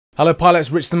Hello pilots,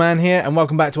 Rich the Man here, and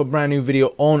welcome back to a brand new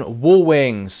video on War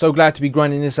Wings. So glad to be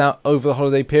grinding this out over the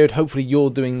holiday period. Hopefully you're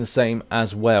doing the same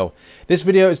as well. This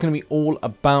video is going to be all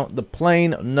about the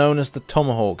plane known as the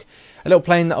Tomahawk. A little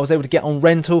plane that I was able to get on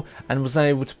rental and was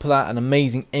able to pull out an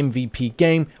amazing MVP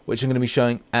game, which I'm going to be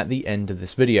showing at the end of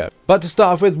this video. But to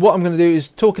start off with, what I'm going to do is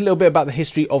talk a little bit about the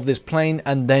history of this plane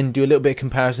and then do a little bit of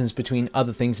comparisons between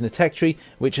other things in the tech tree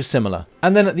which are similar.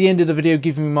 And then at the end of the video,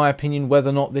 giving me my opinion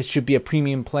whether or not this should be a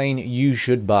premium plane you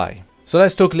should buy. So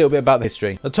let's talk a little bit about the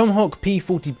history. The Tomahawk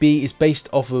P-40B is based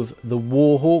off of the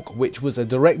Warhawk, which was a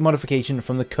direct modification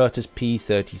from the Curtiss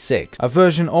P-36. A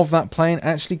version of that plane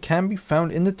actually can be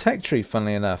found in the tech tree,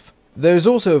 funnily enough. There is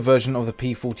also a version of the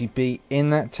P-40B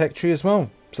in that tech tree as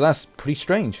well, so that's pretty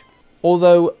strange.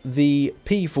 Although the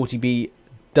P-40B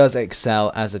does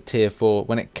excel as a tier 4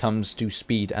 when it comes to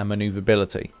speed and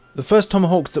maneuverability. The first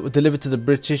Tomahawks that were delivered to the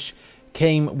British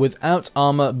came without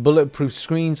armour, bulletproof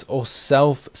screens or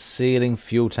self-sealing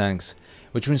fuel tanks,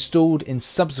 which were installed in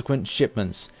subsequent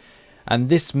shipments. And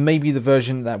this may be the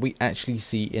version that we actually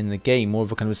see in the game, more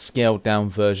of a kind of a scaled down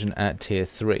version at tier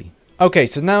 3. Okay,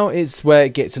 so now it's where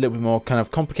it gets a little bit more kind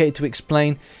of complicated to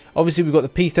explain. Obviously we've got the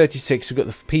P-36, we've got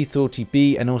the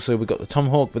P-40B, and also we've got the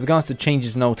Tomahawk. With regards to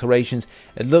changes and alterations,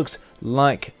 it looks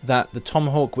like that the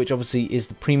Tomahawk, which obviously is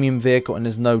the premium vehicle and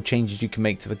there's no changes you can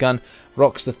make to the gun,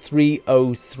 rocks the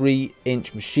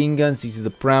 303-inch machine guns. These are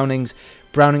the Brownings.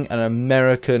 Browning, an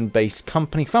American-based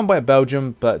company, founded by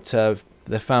Belgium, but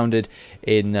they're founded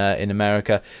in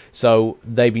America, so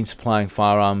they've been supplying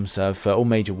firearms for all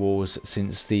major wars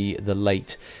since the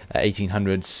late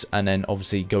 1800s, and then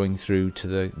obviously going through to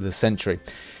the century.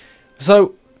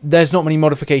 So there's not many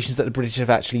modifications that the British have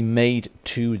actually made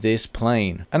to this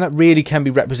plane, and that really can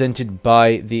be represented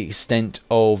by the extent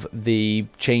of the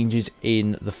changes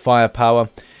in the firepower.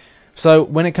 So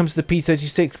when it comes to the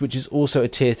P-36, which is also a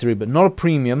tier 3 but not a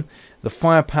premium, the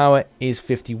firepower is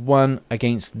 51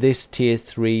 against this tier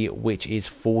 3, which is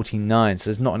 49. So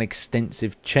there's not an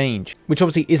extensive change, which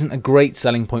obviously isn't a great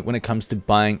selling point when it comes to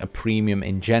buying a premium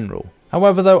in general.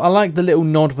 However, though, I like the little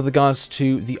nod with regards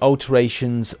to the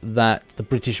alterations that the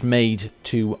British made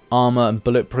to armour and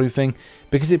bulletproofing,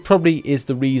 because it probably is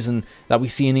the reason that we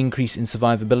see an increase in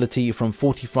survivability from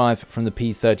 45 from the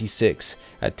P-36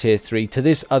 at tier 3 to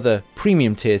this other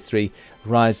premium tier 3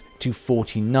 rise to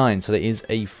 49. So there is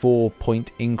a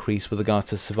 4-point increase with regards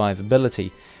to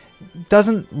survivability.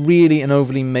 Doesn't really and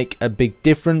overly make a big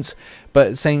difference, but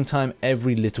at the same time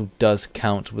every little does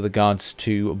count with regards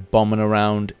to bombing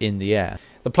around in the air.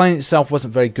 The plane itself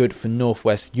wasn't very good for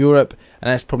Northwest Europe,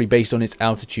 and that's probably based on its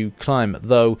altitude climb,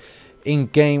 though in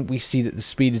game we see that the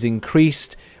speed is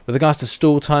increased. With regards to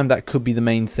stall time, that could be the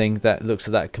main thing that looks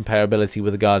at that comparability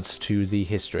with regards to the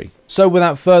history. So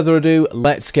without further ado,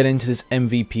 let's get into this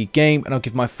MVP game, and I'll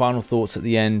give my final thoughts at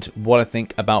the end, what I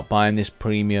think about buying this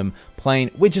premium plane,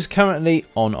 which is currently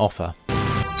on offer.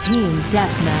 Team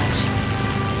Deathmatch.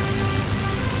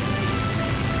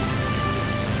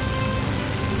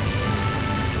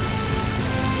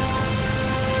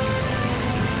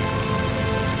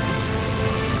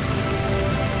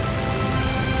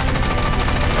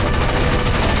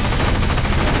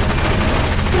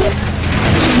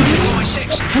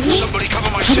 Somebody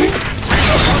cover my sick. Destroyed.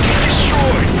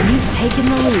 You've taken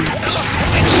the lead.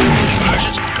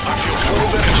 I feel full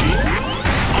of energy.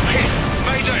 I'm hit.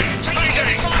 Mayday.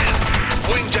 Mayday.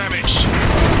 Wing damage.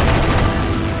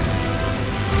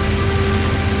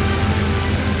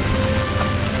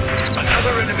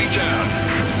 Another enemy down.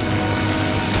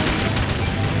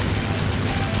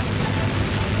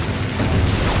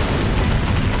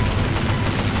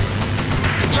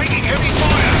 Taking heavy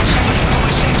fire. Somebody cover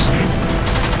my six.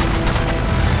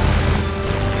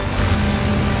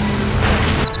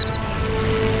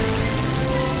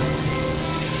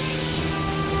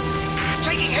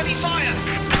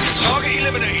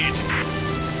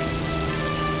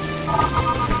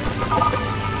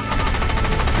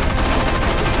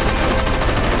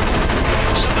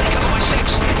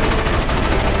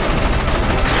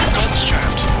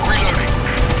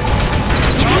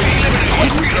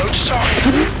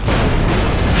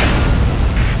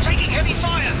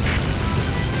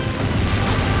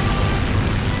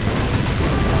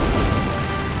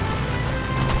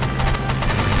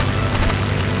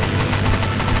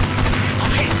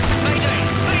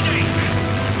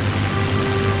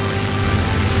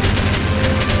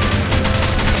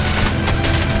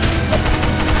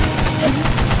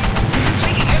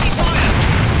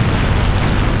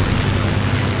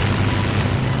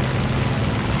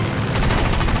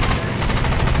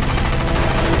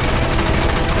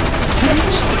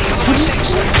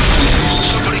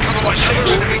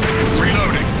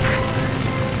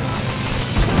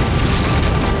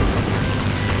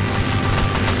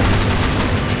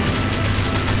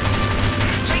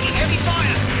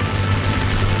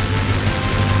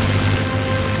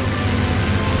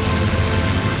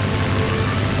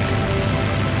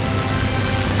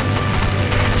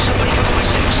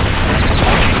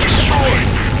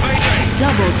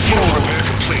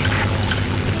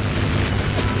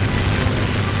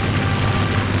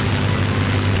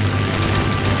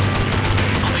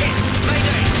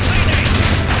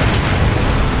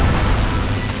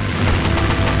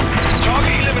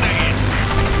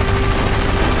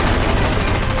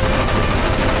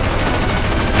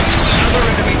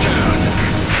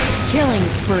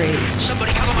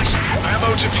 Cover my sector.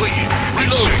 Ammo depleted.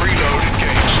 Reload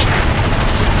engaged.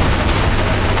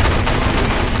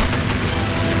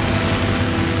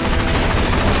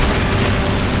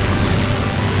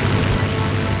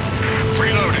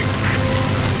 Reloading.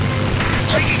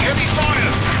 Taking heavy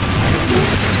fire.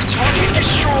 Target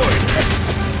destroyed.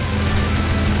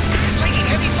 Taking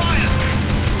heavy fire.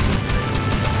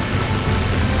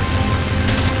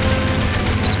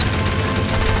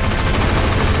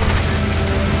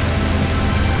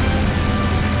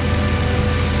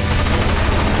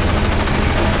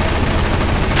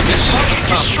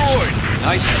 Destroyed.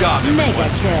 Nice job, Mega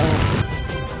kill.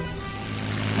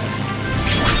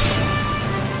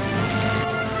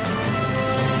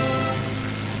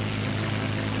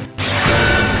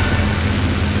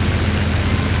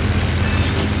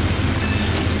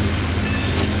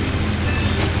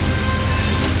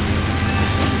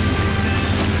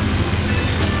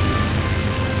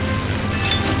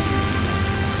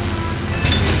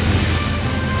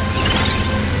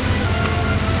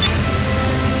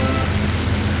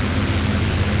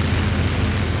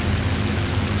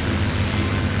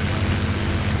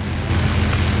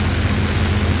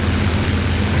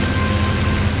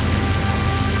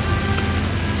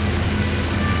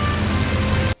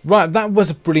 Right, that was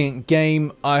a brilliant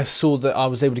game. I saw that I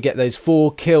was able to get those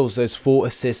 4 kills, those 4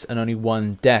 assists and only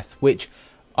 1 death, which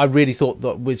I really thought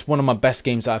that was one of my best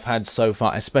games that I've had so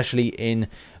far, especially in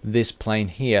this plane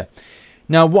here.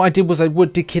 Now, what I did was I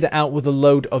did kit it out with a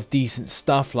load of decent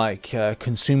stuff like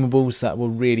consumables that were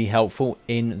really helpful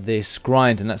in this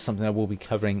grind, and that's something I will be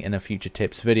covering in a future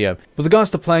tips video. With regards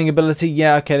to playing ability,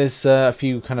 yeah, okay, there's a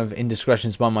few kind of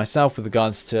indiscretions by myself with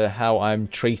regards to how I'm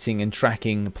treating and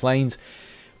tracking planes.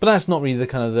 But that's not really the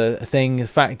kind of the thing. The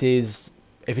fact is,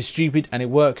 if it's stupid and it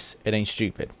works, it ain't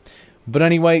stupid. But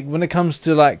anyway, when it comes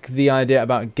to like the idea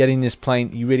about getting this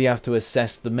plane, you really have to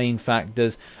assess the main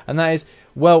factors. And that is,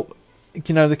 well,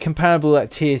 you know, the comparable at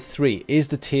tier 3. Is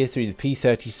the tier 3, the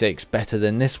P36, better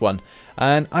than this one?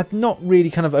 And I'm not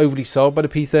really kind of overly sold by the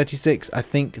P36. I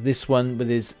think this one, with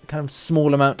its kind of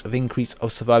small amount of increase of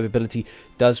survivability,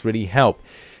 does really help.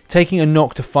 Taking a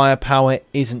knock to firepower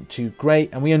isn't too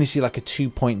great, and we only see like a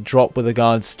 2-point drop with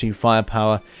regards to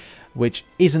firepower, which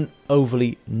isn't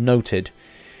overly noted.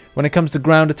 When it comes to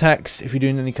ground attacks, if you're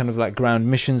doing any kind of like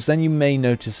ground missions, then you may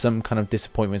notice some kind of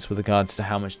disappointments with regards to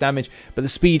how much damage, but the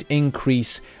speed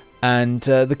increase and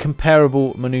the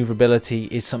comparable maneuverability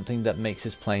is something that makes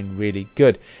this plane really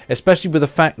good, especially with the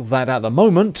fact that at the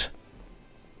moment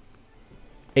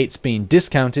it's being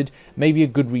discounted. Maybe a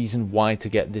good reason why to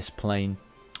get this plane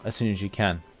as soon as you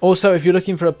can. Also, if you're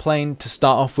looking for a plane to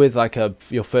start off with, like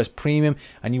your first premium,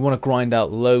 and you want to grind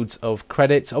out loads of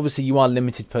credits, obviously you are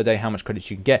limited per day how much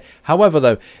credits you can get. However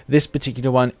though, this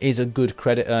particular one is a good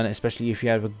credit earner, especially if you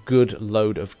have a good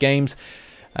load of games.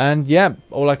 And yeah,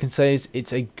 all I can say is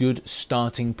it's a good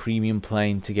starting premium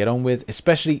plane to get on with,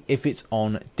 especially if it's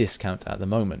on discount at the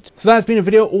moment. So that's been a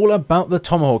video all about the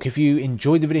Tomahawk. If you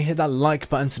enjoyed the video, hit that like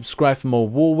button, subscribe for more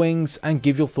War Wings, and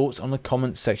give your thoughts on the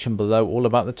comment section below all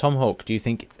about the Tomahawk. Do you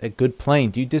think it's a good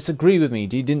plane? Do you disagree with me?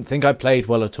 Do you didn't think I played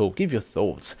well at all? Give your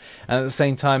thoughts. And at the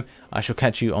same time, I shall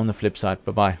catch you on the flip side.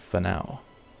 Bye bye for now.